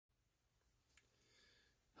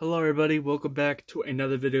Hello everybody, welcome back to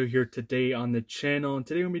another video here today on the channel, and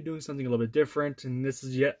today we're going to be doing something a little bit different, and this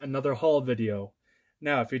is yet another haul video.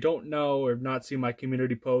 Now, if you don't know or have not seen my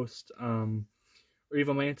community post, or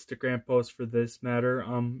even my Instagram post for this matter,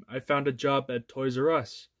 I found a job at Toys R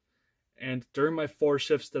Us. And during my 4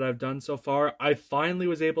 shifts that I've done so far, I finally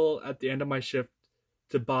was able, at the end of my shift,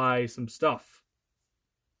 to buy some stuff.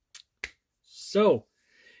 So,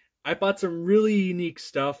 I bought some really unique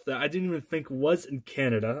stuff that I didn't even think was in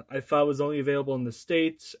Canada. I thought it was only available in the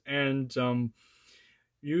States, and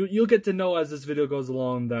you'll get to know as this video goes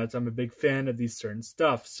along that I'm a big fan of these certain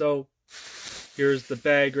stuff. So here's the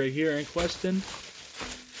bag right here in question.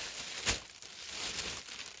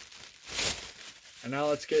 And now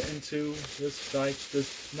let's get into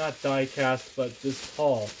this not die cast, but this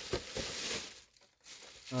haul.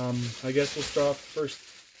 I guess we'll start off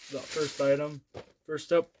the first item.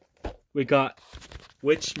 First up, we got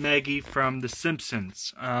Witch Maggie from The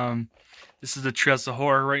Simpsons. This is the Treehouse of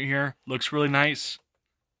Horror right here. Looks really nice.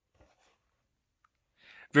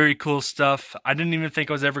 Very cool stuff. I didn't even think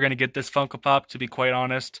I was ever going to get this Funko Pop, to be quite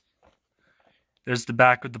honest. There's the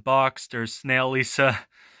back of the box. There's Snail Lisa,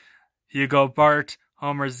 Hugo Bart,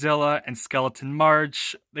 Homer Zilla, and Skeleton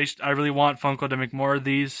Marge. I really want Funko to make more of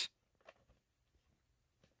these.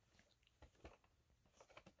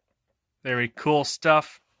 Very cool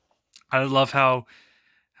stuff. I love how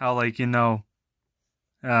like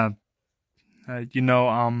how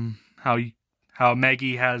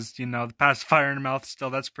Maggie has the pacifier in her mouth still.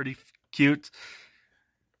 That's pretty cute.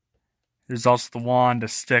 There's also the wand, the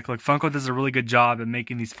stick. Like, Funko does a really good job at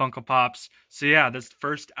making these Funko Pops. So yeah, that's the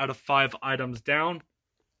first out of 5 items down.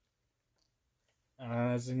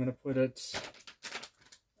 As I'm gonna put it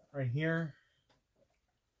right here.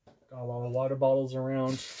 Got a lot of water bottles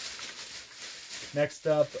around. Next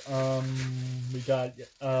up, we got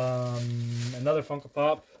another Funko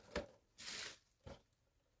Pop.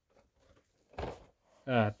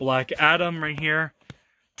 Black Adam right here.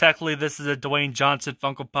 Technically, this is a Dwayne Johnson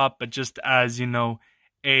Funko Pop, but just as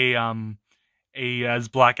as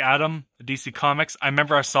Black Adam, the DC Comics. I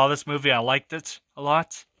remember I saw this movie. I liked it a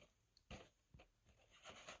lot.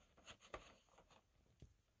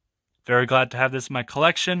 Very glad to have this in my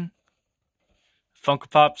collection. Funko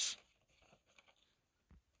Pops.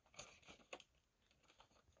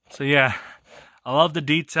 So yeah, I love the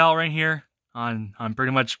detail right here on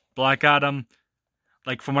pretty much Black Adam.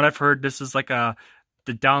 Like, from what I've heard, this is like the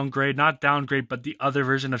downgrade, not downgrade, but the other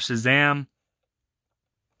version of Shazam.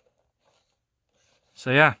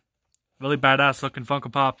 So yeah, really badass looking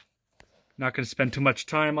Funko Pop. Not going to spend too much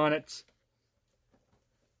time on it.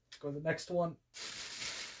 Let's go to the next one.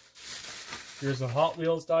 Here's a Hot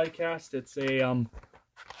Wheels die-cast. It's a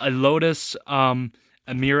Lotus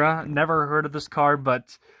Amira. Never heard of this car,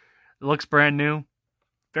 but it looks brand new.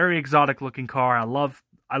 Very exotic looking car. I love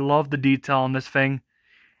the detail on this thing.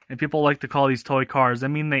 And people like to call these toy cars. I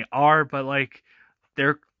mean, they are, but like,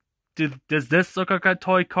 does this look like a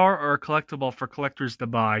toy car or a collectible for collectors to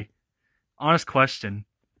buy? Honest question.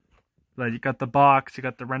 But you got the box, you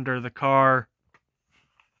got the render of the car.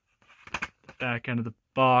 Back end of the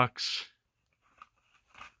box.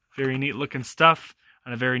 Very neat looking stuff.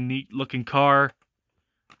 And a very neat looking car.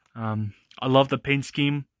 I love the paint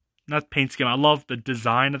scheme. Not paint scheme, I love the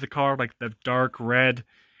design of the car, like the dark red.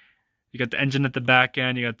 You got the engine at the back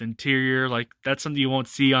end, you got the interior. Like, that's something you won't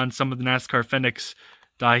see on some of the NASCAR Fenix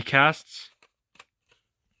die casts.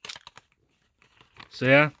 So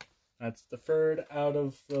yeah, that's the third out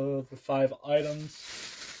of the 5 items.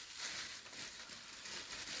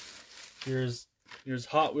 Here's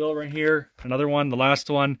Hot Wheel right here. Another one, the last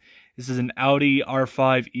one. This is an Audi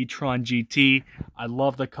R5 e-tron GT. I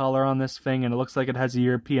love the color on this thing, and it looks like it has a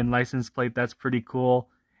European license plate. That's pretty cool.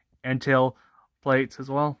 And tail plates as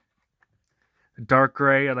well. Dark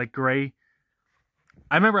gray, I like gray.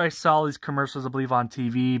 I remember I saw these commercials, I believe, on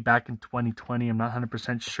TV back in 2020. I'm not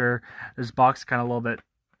 100% sure. This box kind of a little bit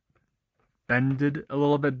bended, it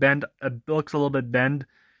looks a little bit bent.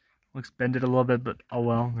 Looks bended a little bit, but oh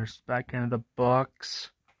well. There's the back end of the box.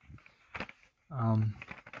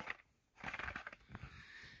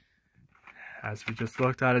 As we just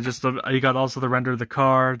looked at it, you got also the render of the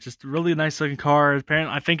car. Just a really nice looking car.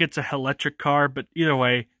 Apparently, I think it's a electric car, but either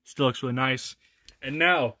way, still looks really nice. And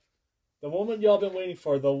now, the moment y'all been waiting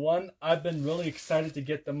for, the one I've been really excited to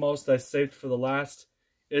get the most, I saved for the last.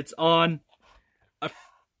 It's on a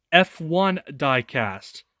F1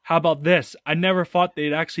 die-cast. How about this? I never thought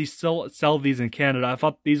they'd actually still sell these in Canada. I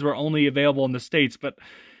thought these were only available in the States, but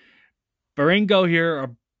Baringo here,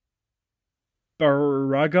 or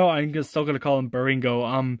Barago, I'm still gonna call him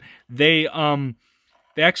Baringo. They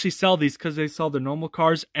they actually sell these because they sell the normal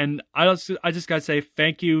cars. And I just gotta say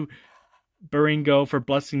thank you, Baringo, for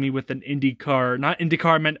blessing me with an IndyCar, not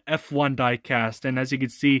IndyCar, I meant F1 diecast. And as you can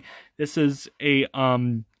see, this is a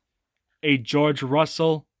George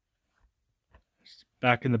Russell.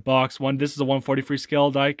 Back in the box one. This is a 140 free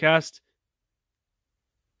scale diecast.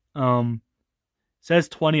 Says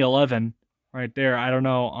 2011 right there. I don't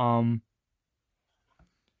know.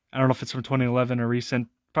 I don't know if it's from 2011 or recent.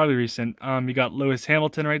 Probably recent. You got Lewis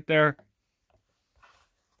Hamilton right there.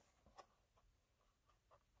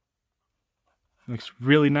 Looks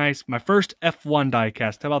really nice. My first F1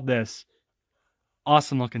 diecast. How about this?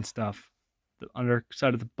 Awesome looking stuff. The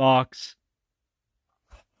underside of the box.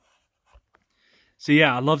 So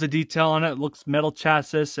yeah, I love the detail on it. It looks metal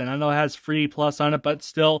chassis, and I know it has free plus on it, but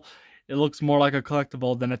still, it looks more like a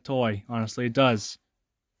collectible than a toy. Honestly, it does.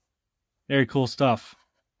 Very cool stuff.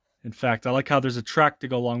 In fact, I like how there's a track to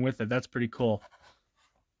go along with it. That's pretty cool.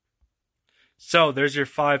 So there's your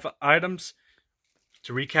 5 items.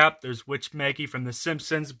 To recap, there's Witch Maggie from The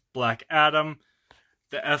Simpsons, Black Adam,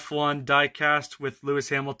 the F1 diecast with Lewis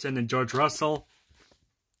Hamilton and George Russell,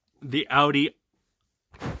 the Audi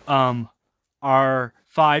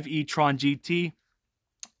R5 e-tron GT,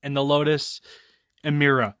 and the Lotus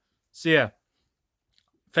Emira. So yeah,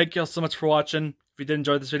 thank you all so much for watching. If you did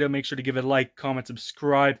enjoy this video, make sure to give it a like, comment,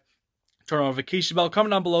 subscribe, turn on the notification bell,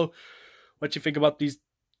 comment down below what you think about these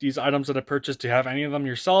items that I purchased. Do you have any of them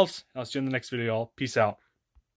yourselves? I'll see you in the next video. Peace out.